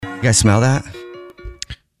You guys smell that?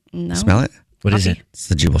 No. Smell it? What is it? It's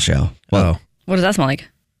the Jubal Show. Well, What does that smell like?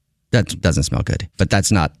 that doesn't smell good, but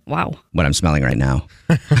that's not Wow. what I'm smelling right now.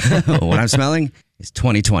 What I'm smelling is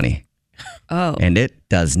 2020, Oh. and it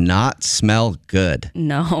does not smell good.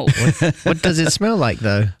 No. What does it smell like,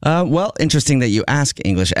 though? Well, interesting that you ask,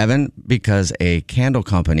 English Evan, because a candle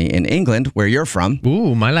company in England, where you're from,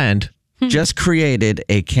 Ooh, my land. just created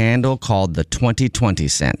a candle called the 2020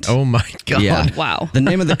 scent. Oh, my God. Yeah. Wow. The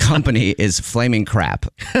name of the company is Flaming Crap.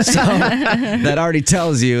 So that already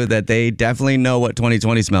tells you that they definitely know what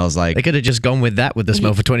 2020 smells like. They could have just gone with that with the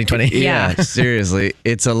smell for 2020. Yeah. Seriously.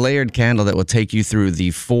 It's a layered candle that will take you through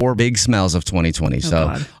the 4 big smells of 2020. So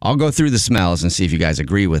God. I'll go through the smells and see if you guys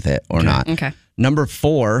agree with it or not. Okay. Number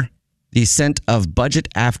 4, the scent of Budget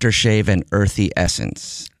Aftershave and Earthy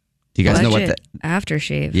Essence. Do you guys know what that?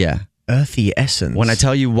 Aftershave. Yeah. Earthy essence. When I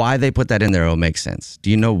tell you why they put that in there, it'll make sense. Do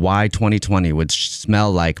you know why 2020 would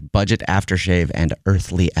smell like Budget Aftershave and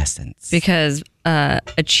Earthly Essence? Because a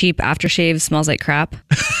cheap aftershave smells like crap.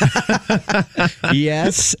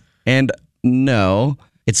 Yes and no.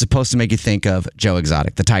 It's supposed to make you think of Joe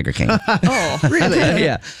Exotic, the Tiger King. Oh. Really?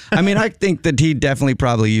 Yeah. I mean, I think that he definitely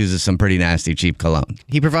probably uses some pretty nasty, cheap cologne.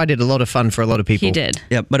 He provided a lot of fun for a lot of people. He did.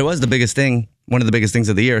 Yeah, but it was the biggest thing, one of the biggest things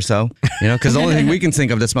of the year. So, because the only thing we can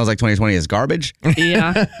think of that smells like 2020 is garbage.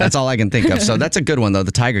 Yeah. That's all I can think of. So that's a good one, though,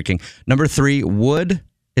 the Tiger King. Number 3, wood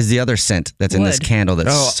is the other scent that's in this Wood. candle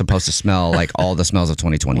that's supposed to smell like all the smells of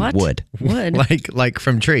 2020. What? Wood. Wood. Like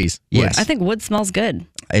from trees. Yes. I think wood smells good.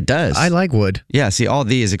 It does. I like wood. Yeah, see, all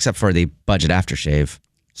these, except for the Budget Aftershave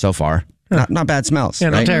so far, not bad smells. Yeah,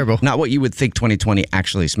 not right? terrible. Not what you would think 2020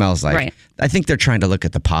 actually smells like. Right. I think they're trying to look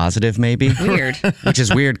at the positive, maybe. Weird. Which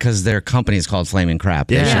is weird because their company is called Flaming Crap.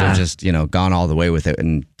 They Yeah. should have just, gone all the way with it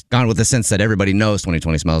and gone with the sense that everybody knows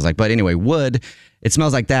 2020 smells like. But anyway, wood, it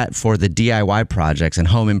smells like that for the DIY projects and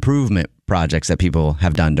home improvement projects that people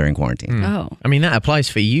have done during quarantine. Oh. I mean, that applies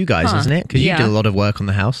for you guys, doesn't it? Because you Yeah. did a lot of work on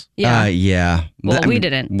the house. Yeah. Yeah. Well, I we mean,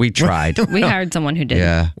 didn't. We tried. We hired someone who did.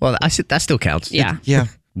 Yeah. Well, that still counts. Yeah. Yeah.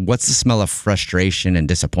 What's the smell of frustration and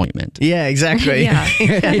disappointment? Yeah, exactly. Yeah.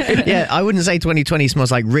 Yeah, I wouldn't say 2020 smells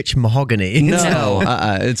like rich mahogany. No,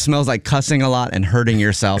 it smells like cussing a lot and hurting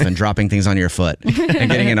yourself and dropping things on your foot and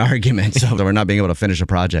getting in arguments over not being able to finish a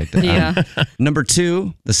project. Yeah. Number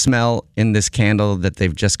 2, the smell in this candle that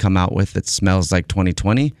they've just come out with that smells like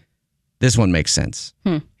 2020. This one makes sense.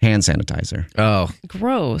 Hand sanitizer. Oh,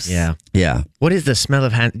 Gross. yeah. Yeah. What is the smell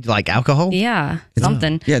of hand? Like alcohol? Yeah.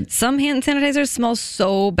 Something. Yeah. Some hand sanitizers smell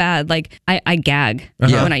so bad. Like I gag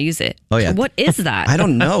Yeah. when I use it. Oh, yeah. What is that? I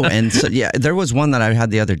don't know. And so, yeah, there was one that I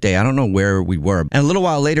had the other day. I don't know where we were. And a little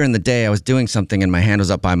while later in the day, I was doing something and my hand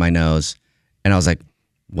was up by my nose. And I was like,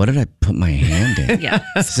 what did I put my hand in? Yeah.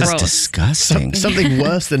 This is Gross. disgusting. Something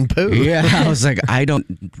worse than poo. Yeah, I was like, I don't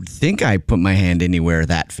think I put my hand anywhere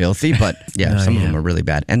that filthy, but yeah, some of them are really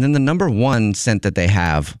bad. And then the number 1 scent that they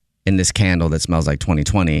have in this candle that smells like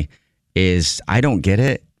 2020 is, I don't get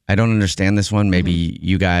it. I don't understand this one. Maybe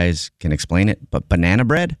you guys can explain it, but banana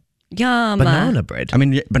bread? Yum. Banana bread. I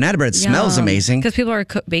mean, banana bread smells amazing. Because people are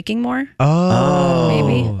baking more. Oh.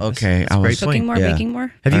 Maybe. Okay. That's a great Cooking point. more, Yeah. baking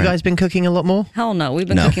more. Have you All right. guys been cooking a lot more? Hell no. We've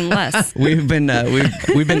been No. cooking less. We've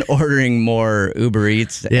been ordering more Uber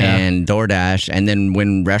Eats Yeah. and DoorDash, and then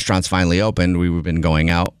when restaurants finally opened, we've been going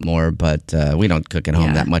out more, but we don't cook at home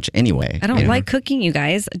Yeah. that much anyway. I don't like cooking, you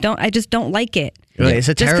guys. I just don't like it. Well, it's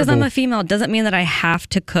a Just because terrible. I'm a female doesn't mean that I have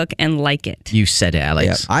to cook and like it. You said it, Yeah,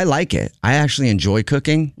 Alex. I like it. I actually enjoy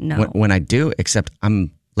cooking No. when I do, except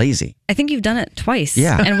I'm lazy. I think you've done it twice.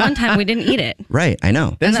 Yeah. And one time we didn't eat it. Right, I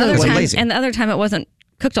know. There's And the, no other way. time, lazy. and the other time it wasn't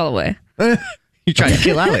cooked all the way. You tried to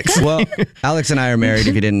kill Alex. Well, Alex and I are married.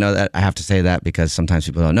 If you didn't know that, I have to say that because sometimes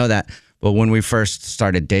people don't know that. But when we first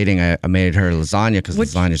started dating, I made her lasagna because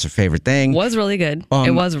lasagna is her favorite thing. Was really good.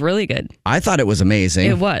 It was really good. I thought it was amazing.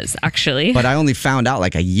 It was, actually. But I only found out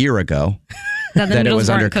like a year ago. that the that it noodles was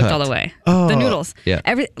weren't cooked all undercooked. the way. The noodles. Yeah.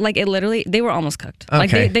 It literally, they were almost cooked. Like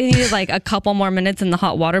Okay. they needed like a couple more minutes in the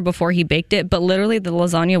hot water before he baked it. But literally the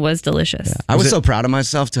lasagna was delicious. I was so proud of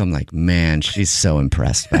myself too. I'm like, man, she's so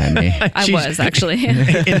impressed by me. I She's- was actually. In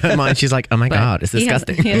her mind, she's like, oh my But God, it's he hasn't-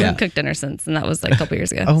 disgusting. He hasn't Yeah. cooked dinner since, and that was like a couple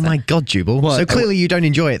years ago. Oh so. my God, Jubal. Well, so clearly you don't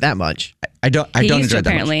enjoy it that much. I don't He enjoy used to it that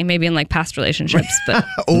much. apparently, maybe in like past relationships, but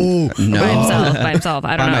Oh, No. by himself.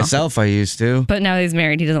 I don't By know. myself, I used to. But now he's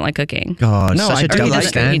married. He doesn't like cooking. God, No, such I a do double like it. He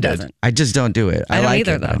standard. doesn't. I just don't do it. I don't like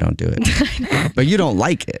either, it, but I though. don't do it. But you don't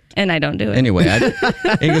like it. And I don't do it. Anyway,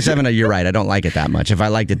 English 7, you're right. I don't like it that much. If I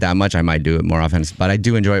liked it that much, I might do it more often. But I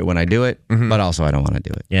do enjoy it when I do it. But also, I don't want to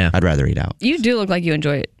do it. Yeah. I'd rather eat out. You do look like you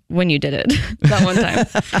enjoy it when you did it that one time.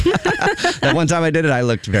 That one time I did it, I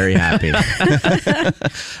looked very happy.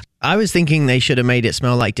 I was thinking they should have made it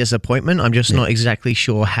smell like disappointment. I'm just not exactly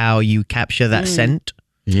sure how you capture that scent.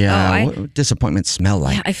 Yeah, what would disappointment smell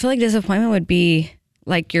like? Yeah, I feel like disappointment would be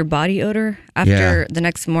like your body odor after the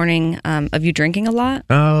next morning of you drinking a lot.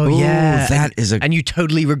 Oh, Ooh, yeah. that is and you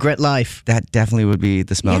totally regret life. That definitely would be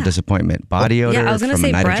the smell of disappointment. Body odor I was gonna from a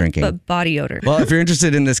say night breath, of drinking. but body odor. Well, if you're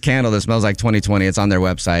interested in this candle that smells like 2020, it's on their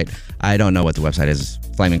website. I don't know what the website is,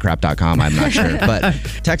 flamingcrap.com. I'm not sure. But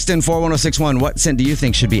text in 41061. What scent do you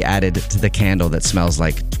think should be added to the candle that smells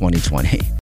like 2020?